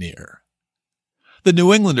drawing near. The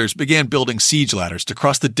New Englanders began building siege ladders to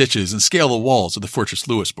cross the ditches and scale the walls of the Fortress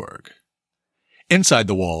Louisburg. Inside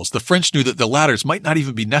the walls, the French knew that the ladders might not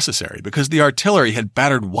even be necessary because the artillery had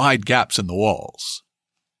battered wide gaps in the walls.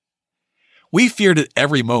 We feared at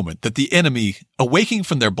every moment that the enemy, awaking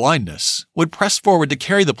from their blindness, would press forward to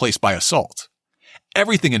carry the place by assault.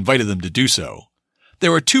 Everything invited them to do so.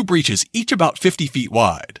 There were 2 breaches, each about 50 feet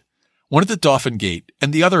wide, one at the Dauphin Gate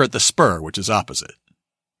and the other at the spur, which is opposite.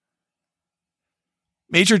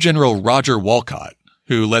 Major General Roger Wolcott,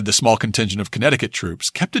 who led the small contingent of Connecticut troops,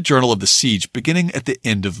 kept a journal of the siege beginning at the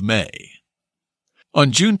end of May.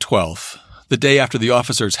 On June 12th, the day after the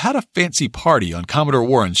officers had a fancy party on Commodore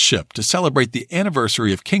Warren's ship to celebrate the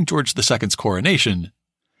anniversary of King George II's coronation,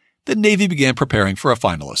 the Navy began preparing for a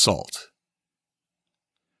final assault.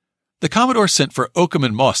 The Commodore sent for Oakham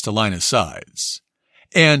and Moss to line his sides,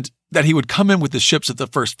 and that he would come in with the ships at the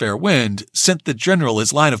first fair wind sent the general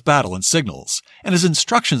his line of battle and signals, and his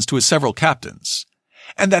instructions to his several captains,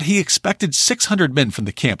 and that he expected 600 men from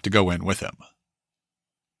the camp to go in with him.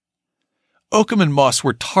 Oakham and Moss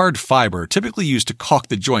were tarred fiber typically used to caulk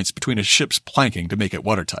the joints between a ship's planking to make it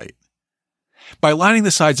watertight. By lining the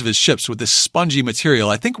sides of his ships with this spongy material,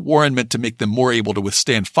 I think Warren meant to make them more able to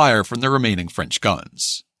withstand fire from the remaining French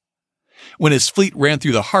guns. When his fleet ran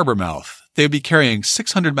through the harbor mouth, they would be carrying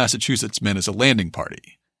 600 Massachusetts men as a landing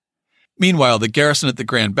party. Meanwhile, the garrison at the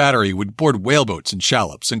Grand Battery would board whaleboats and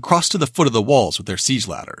shallops and cross to the foot of the walls with their siege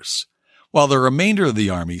ladders, while the remainder of the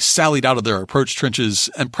army sallied out of their approach trenches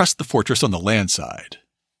and pressed the fortress on the land side.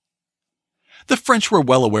 The French were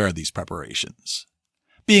well aware of these preparations.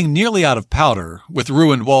 Being nearly out of powder, with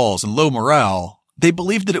ruined walls and low morale, they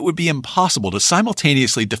believed that it would be impossible to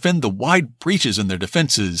simultaneously defend the wide breaches in their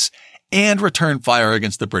defenses and return fire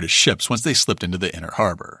against the British ships once they slipped into the inner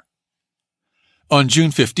harbor. On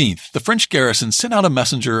June 15th, the French garrison sent out a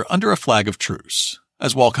messenger under a flag of truce,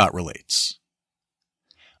 as Wolcott relates.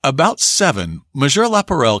 About 7, Monsieur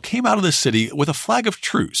Laparelle came out of the city with a flag of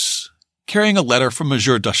truce, carrying a letter from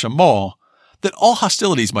Monsieur Duchamont that all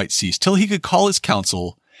hostilities might cease till he could call his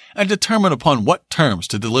council and determine upon what terms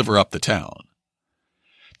to deliver up the town.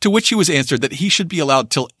 To which he was answered that he should be allowed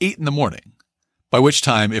till 8 in the morning, by which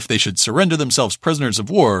time, if they should surrender themselves prisoners of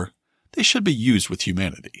war, they should be used with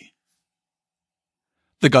humanity.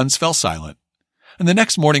 The guns fell silent, and the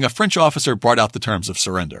next morning a French officer brought out the terms of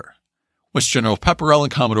surrender, which General Pepperrell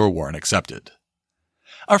and Commodore Warren accepted.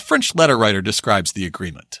 Our French letter writer describes the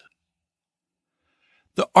agreement.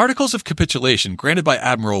 The Articles of Capitulation granted by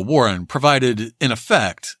Admiral Warren provided, in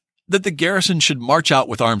effect, that the garrison should march out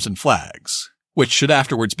with arms and flags, which should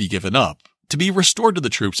afterwards be given up, to be restored to the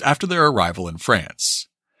troops after their arrival in France.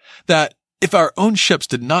 That, if our own ships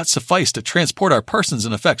did not suffice to transport our persons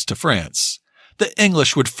and effects to France, the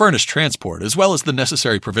English would furnish transport as well as the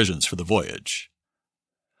necessary provisions for the voyage.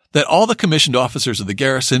 That all the commissioned officers of the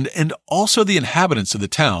garrison and also the inhabitants of the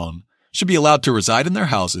town should be allowed to reside in their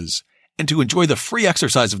houses and to enjoy the free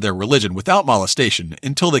exercise of their religion without molestation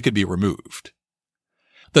until they could be removed.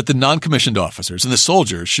 That the non-commissioned officers and the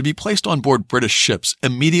soldiers should be placed on board British ships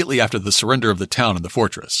immediately after the surrender of the town and the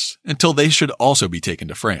fortress, until they should also be taken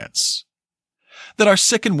to France. That our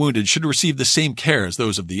sick and wounded should receive the same care as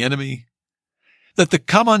those of the enemy. That the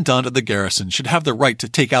commandant of the garrison should have the right to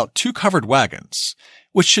take out 2 covered wagons,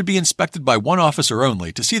 which should be inspected by 1 officer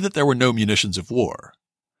only to see that there were no munitions of war.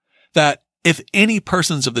 That, if any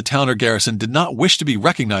persons of the town or garrison did not wish to be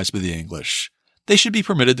recognized by the English, they should be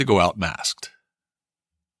permitted to go out masked.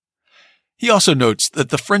 He also notes that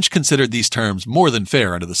the French considered these terms more than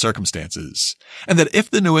fair under the circumstances, and that if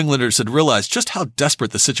the New Englanders had realized just how desperate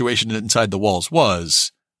the situation inside the walls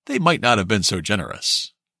was, they might not have been so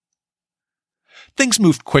generous. Things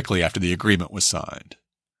moved quickly after the agreement was signed.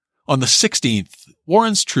 On the 16th,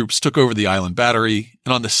 Warren's troops took over the Island Battery,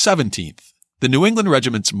 and on the 17th, the New England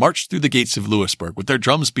regiments marched through the gates of Louisburg with their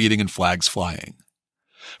drums beating and flags flying.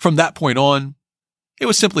 From that point on, it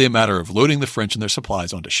was simply a matter of loading the French and their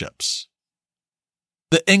supplies onto ships.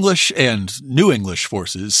 The English and New English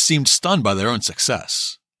forces seemed stunned by their own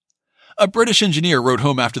success. A British engineer wrote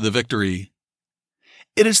home after the victory,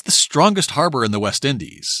 "It is the strongest harbor in the West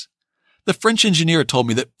Indies. The French engineer told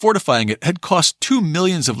me that fortifying it had cost 2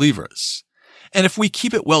 millions of livres, and if we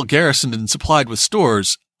keep it well garrisoned and supplied with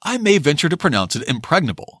stores, I may venture to pronounce it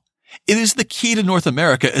impregnable. It is the key to North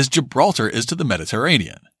America as Gibraltar is to the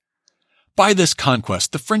Mediterranean. By this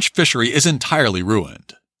conquest, the French fishery is entirely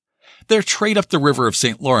ruined. Their trade up the river of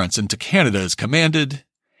St. Lawrence into Canada is commanded,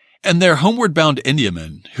 and their homeward-bound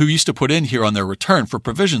Indiamen, who used to put in here on their return for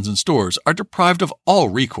provisions and stores, are deprived of all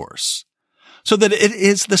recourse, so that it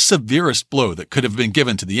is the severest blow that could have been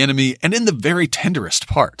given to the enemy and in the very tenderest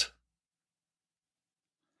part."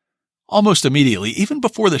 Almost immediately, even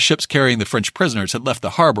before the ships carrying the French prisoners had left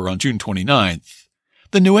the harbor on June 29th,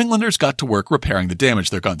 the New Englanders got to work repairing the damage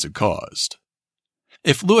their guns had caused.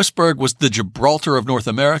 If Louisburg was the Gibraltar of North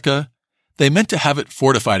America, they meant to have it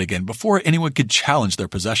fortified again before anyone could challenge their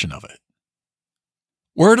possession of it.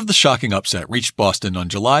 Word of the shocking upset reached Boston on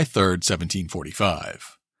July 3,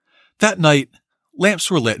 1745. That night, lamps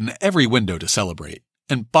were lit in every window to celebrate,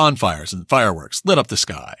 and bonfires and fireworks lit up the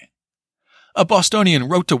sky. A Bostonian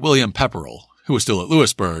wrote to William Pepperell, who was still at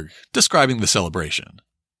Louisburg, describing the celebration.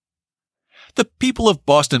 "The people of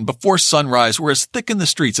Boston before sunrise were as thick in the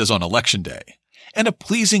streets as on Election Day, and a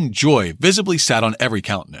pleasing joy visibly sat on every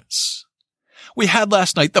countenance. We had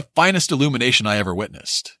last night the finest illumination I ever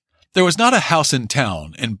witnessed. There was not a house in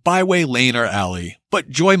town, in byway, lane, or alley, but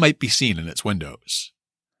joy might be seen in its windows.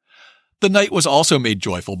 The night was also made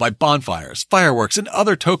joyful by bonfires, fireworks, and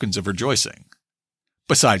other tokens of rejoicing.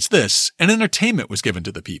 Besides this, an entertainment was given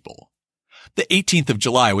to the people. The 18th of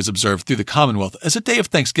July was observed through the Commonwealth as a day of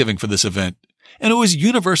thanksgiving for this event, and it was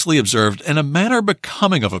universally observed in a manner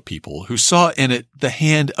becoming of a people who saw in it the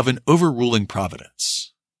hand of an overruling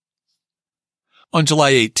providence." On July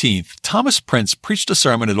 18th, Thomas Prince preached a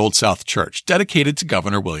sermon at Old South Church dedicated to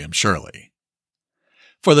Governor William Shirley.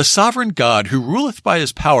 "For the sovereign God who ruleth by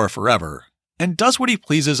his power forever, and does what he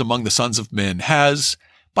pleases among the sons of men, has,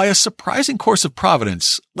 by a surprising course of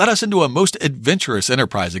providence, led us into a most adventurous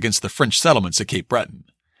enterprise against the French settlements at Cape Breton,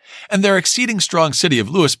 and their exceeding strong city of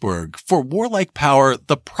Louisburg, for warlike power,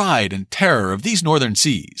 the pride and terror of these northern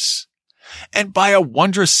seas, and by a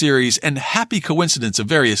wondrous series and happy coincidence of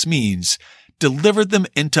various means, delivered them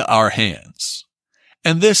into our hands.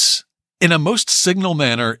 And this, in a most signal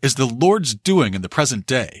manner, is the Lord's doing in the present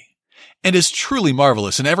day, and is truly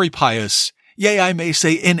marvelous in every pious, yea, I may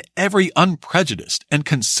say, in every unprejudiced and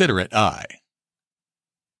considerate eye."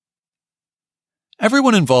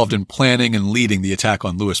 Everyone involved in planning and leading the attack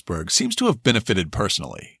on Louisburg seems to have benefited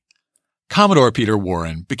personally. Commodore Peter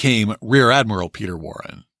Warren became Rear Admiral Peter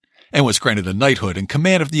Warren, and was granted a knighthood in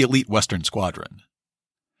command of the elite Western Squadron.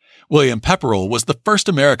 William Pepperell was the first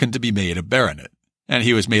American to be made a baronet, and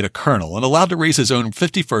he was made a colonel and allowed to raise his own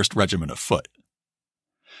 51st Regiment of Foot.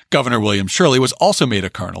 Governor William Shirley was also made a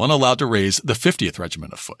colonel and allowed to raise the 50th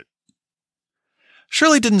Regiment of Foot.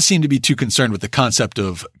 Shirley didn't seem to be too concerned with the concept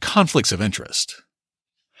of conflicts of interest.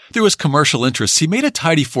 Through his commercial interests, he made a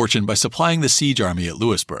tidy fortune by supplying the siege army at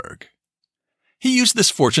Louisburg. He used this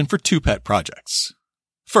fortune for two pet projects.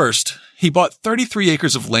 First, he bought 33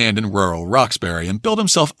 acres of land in rural Roxbury and built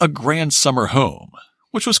himself a grand summer home,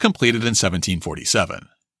 which was completed in 1747.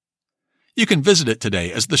 You can visit it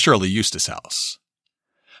today as the Shirley Eustace House.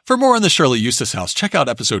 For more on the Shirley Eustace House, check out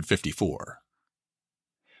episode 54.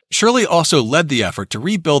 Shirley also led the effort to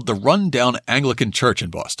rebuild the run-down Anglican church in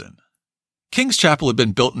Boston. King's Chapel had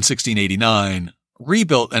been built in 1689,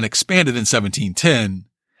 rebuilt and expanded in 1710,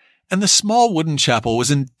 and the small wooden chapel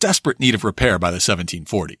was in desperate need of repair by the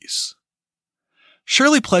 1740s.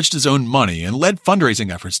 Shirley pledged his own money and led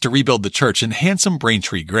fundraising efforts to rebuild the church in handsome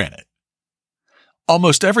Braintree granite.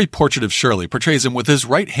 Almost every portrait of Shirley portrays him with his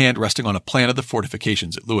right hand resting on a plan of the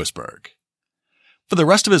fortifications at Louisburg. For the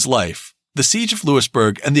rest of his life, the siege of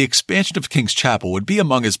Louisburg and the expansion of King's Chapel would be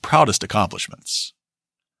among his proudest accomplishments.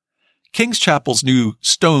 King's Chapel's new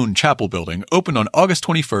stone chapel building opened on August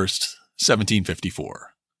 21st,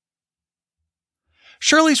 1754.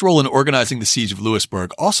 Shirley's role in organizing the siege of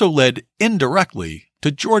Louisburg also led, indirectly,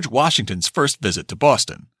 to George Washington's first visit to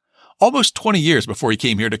Boston, almost 20 years before he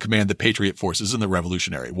came here to command the Patriot forces in the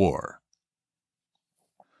Revolutionary War.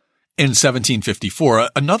 In 1754,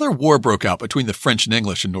 another war broke out between the French and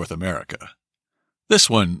English in North America. This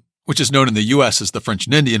one, which is known in the U.S. as the French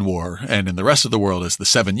and Indian War and in the rest of the world as the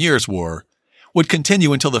 7 Years' War, would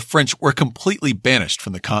continue until the French were completely banished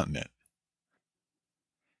from the continent.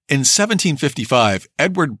 In 1755,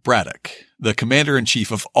 Edward Braddock, the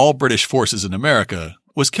commander-in-chief of all British forces in America,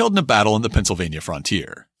 was killed in a battle on the Pennsylvania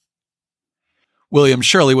frontier. William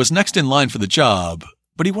Shirley was next in line for the job,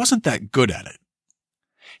 but he wasn't that good at it.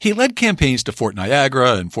 He led campaigns to Fort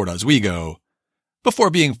Niagara and Fort Oswego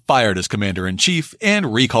before being fired as commander-in-chief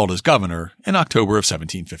and recalled as governor in October of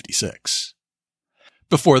 1756.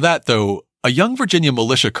 Before that, though, a young Virginia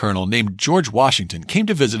militia colonel named George Washington came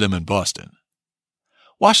to visit him in Boston.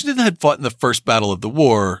 Washington had fought in the first battle of the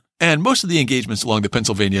war and most of the engagements along the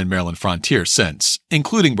Pennsylvania and Maryland frontier since,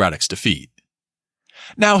 including Braddock's defeat.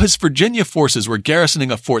 Now, his Virginia forces were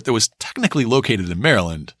garrisoning a fort that was technically located in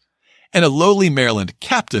Maryland, and a lowly Maryland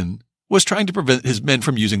captain was trying to prevent his men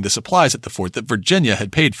from using the supplies at the fort that Virginia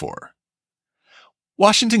had paid for.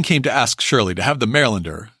 Washington came to ask Shirley to have the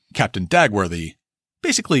Marylander, Captain Dagworthy,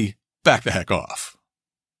 basically back the heck off.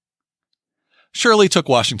 Shirley took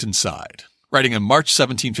Washington's side, writing in March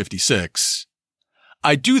 1756,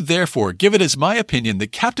 "I do therefore give it as my opinion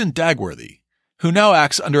that Captain Dagworthy, who now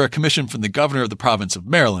acts under a commission from the governor of the province of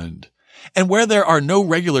Maryland, and where there are no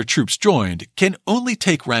regular troops joined, can only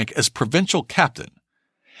take rank as provincial captain,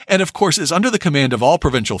 and of course is under the command of all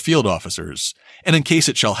provincial field officers, and in case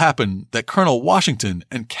it shall happen that Colonel Washington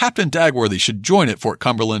and Captain Dagworthy should join at Fort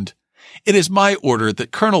Cumberland, it is my order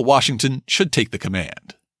that Colonel Washington should take the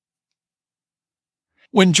command."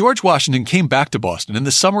 When George Washington came back to Boston in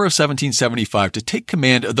the summer of 1775 to take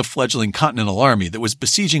command of the fledgling Continental Army that was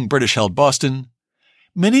besieging British-held Boston,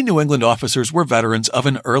 many New England officers were veterans of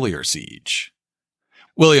an earlier siege.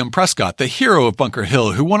 William Prescott, the hero of Bunker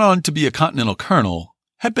Hill who went on to be a Continental colonel,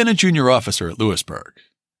 had been a junior officer at Louisburg.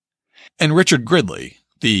 And Richard Gridley,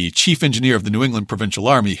 the chief engineer of the New England Provincial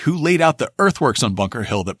Army who laid out the earthworks on Bunker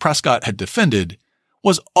Hill that Prescott had defended,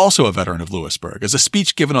 was also a veteran of Louisburg, as a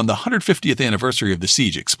speech given on the 150th anniversary of the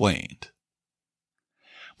siege explained.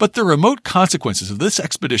 But the remote consequences of this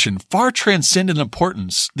expedition far transcend in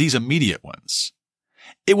importance these immediate ones.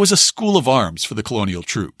 It was a school of arms for the colonial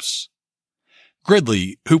troops.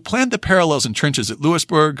 Gridley, who planned the parallels and trenches at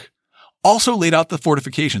Louisburg, also laid out the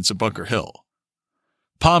fortifications at Bunker Hill.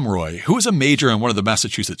 Pomeroy, who was a major in one of the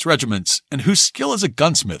Massachusetts regiments, and whose skill as a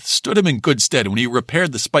gunsmith stood him in good stead when he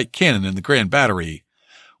repaired the spike cannon in the Grand Battery,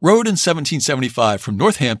 rode in 1775 from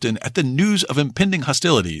Northampton at the news of impending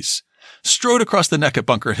hostilities, strode across the neck at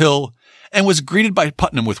Bunker Hill, and was greeted by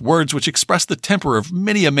Putnam with words which expressed the temper of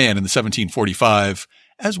many a man in 1745,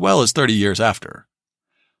 as well as 30 years after.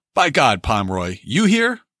 "By God, Pomeroy, you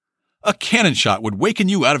here? A cannon shot would waken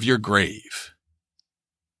you out of your grave."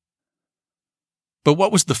 But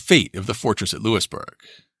what was the fate of the fortress at Louisburg?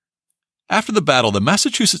 After the battle, the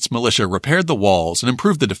Massachusetts militia repaired the walls and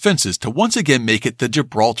improved the defenses to once again make it the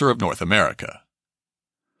Gibraltar of North America.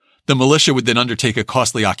 The militia would then undertake a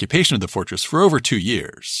costly occupation of the fortress for over 2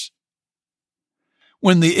 years.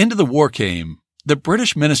 When the end of the war came, the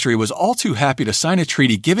British ministry was all too happy to sign a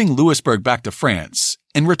treaty giving Louisburg back to France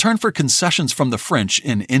in return for concessions from the French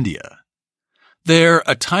in India. There,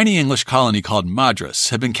 a tiny English colony called Madras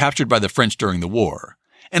had been captured by the French during the war,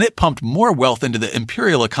 and it pumped more wealth into the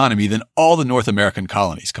imperial economy than all the North American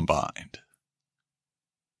colonies combined.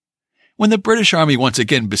 When the British Army once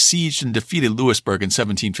again besieged and defeated Louisburg in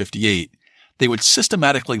 1758, they would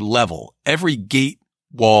systematically level every gate,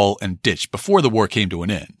 wall, and ditch before the war came to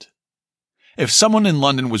an end. If someone in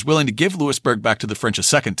London was willing to give Louisburg back to the French a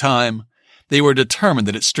second time, they were determined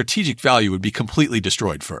that its strategic value would be completely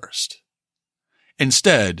destroyed first.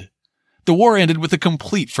 Instead, the war ended with a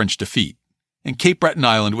complete French defeat, and Cape Breton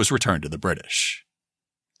Island was returned to the British.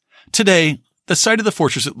 Today, the site of the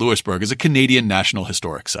fortress at Louisburg is a Canadian National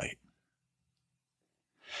Historic Site.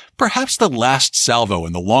 Perhaps the last salvo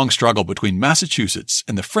in the long struggle between Massachusetts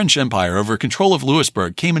and the French Empire over control of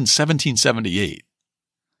Louisburg came in 1778.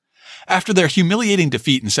 After their humiliating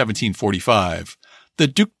defeat in 1745, the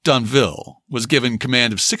Duc d'Anville was given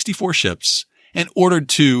command of 64 ships and ordered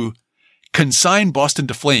to consign Boston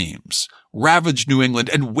to flames, ravage New England,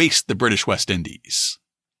 and waste the British West Indies.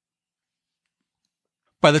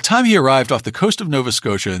 By the time he arrived off the coast of Nova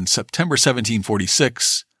Scotia in September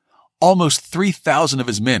 1746, almost 3,000 of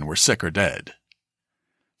his men were sick or dead.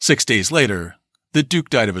 6 days later, the Duke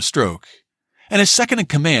died of a stroke, and his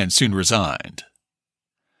second-in-command soon resigned.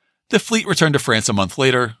 The fleet returned to France a month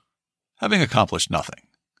later, having accomplished nothing.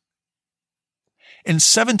 In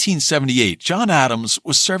 1778, John Adams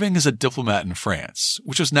was serving as a diplomat in France,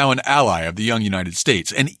 which was now an ally of the young United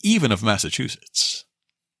States and even of Massachusetts.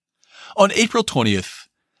 On April 20th,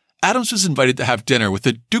 Adams was invited to have dinner with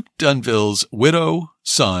the Duc d'Anville's widow,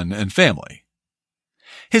 son, and family.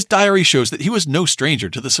 His diary shows that he was no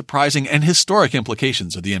stranger to the surprising and historic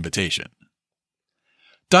implications of the invitation.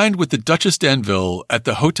 Dined with the Duchess d'Anville at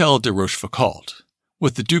the Hôtel de Rochefoucauld,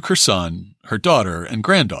 with the Duke her son, her daughter, and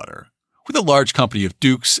granddaughter, with a large company of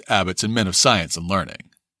dukes, abbots, and men of science and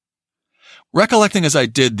learning. Recollecting as I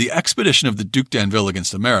did the expedition of the Duc d'Anville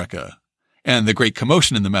against America, and the great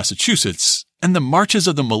commotion in the Massachusetts, and the marches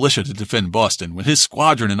of the militia to defend Boston when his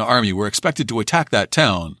squadron and army were expected to attack that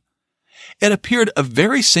town, it appeared a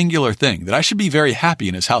very singular thing that I should be very happy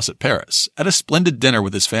in his house at Paris, at a splendid dinner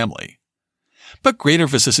with his family. But greater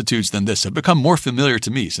vicissitudes than this have become more familiar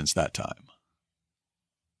to me since that time.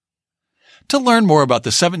 To learn more about the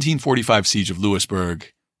 1745 siege of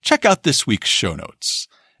Louisburg, check out this week's show notes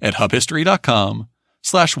at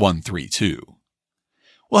hubhistory.com/132.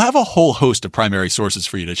 We'll have a whole host of primary sources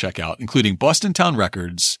for you to check out, including Boston Town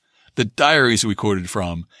records, the diaries we quoted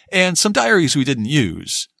from, and some diaries we didn't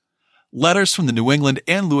use, letters from the New England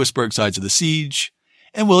and Louisburg sides of the siege,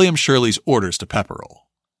 and William Shirley's orders to Pepperell.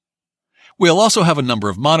 We'll also have a number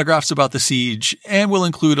of monographs about the siege, and we'll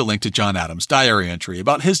include a link to John Adams' diary entry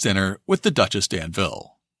about his dinner with the Duchess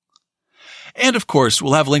d'Anville. And of course,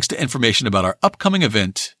 we'll have links to information about our upcoming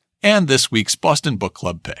event and this week's Boston Book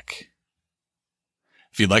Club pick.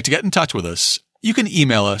 If you'd like to get in touch with us, you can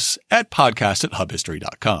email us at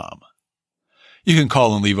podcast@hubhistory.com. You can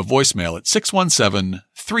call and leave a voicemail at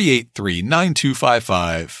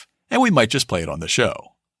 617-383-9255, and we might just play it on the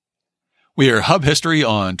show. We are Hub History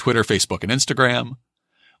on Twitter, Facebook, and Instagram,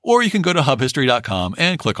 or you can go to hubhistory.com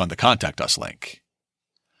and click on the Contact Us link.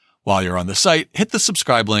 While you're on the site, hit the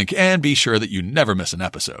subscribe link and be sure that you never miss an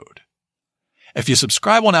episode. If you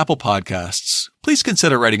subscribe on Apple Podcasts, please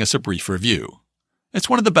consider writing us a brief review. It's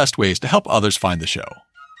one of the best ways to help others find the show.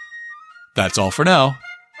 That's all for now.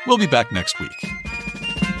 We'll be back next week.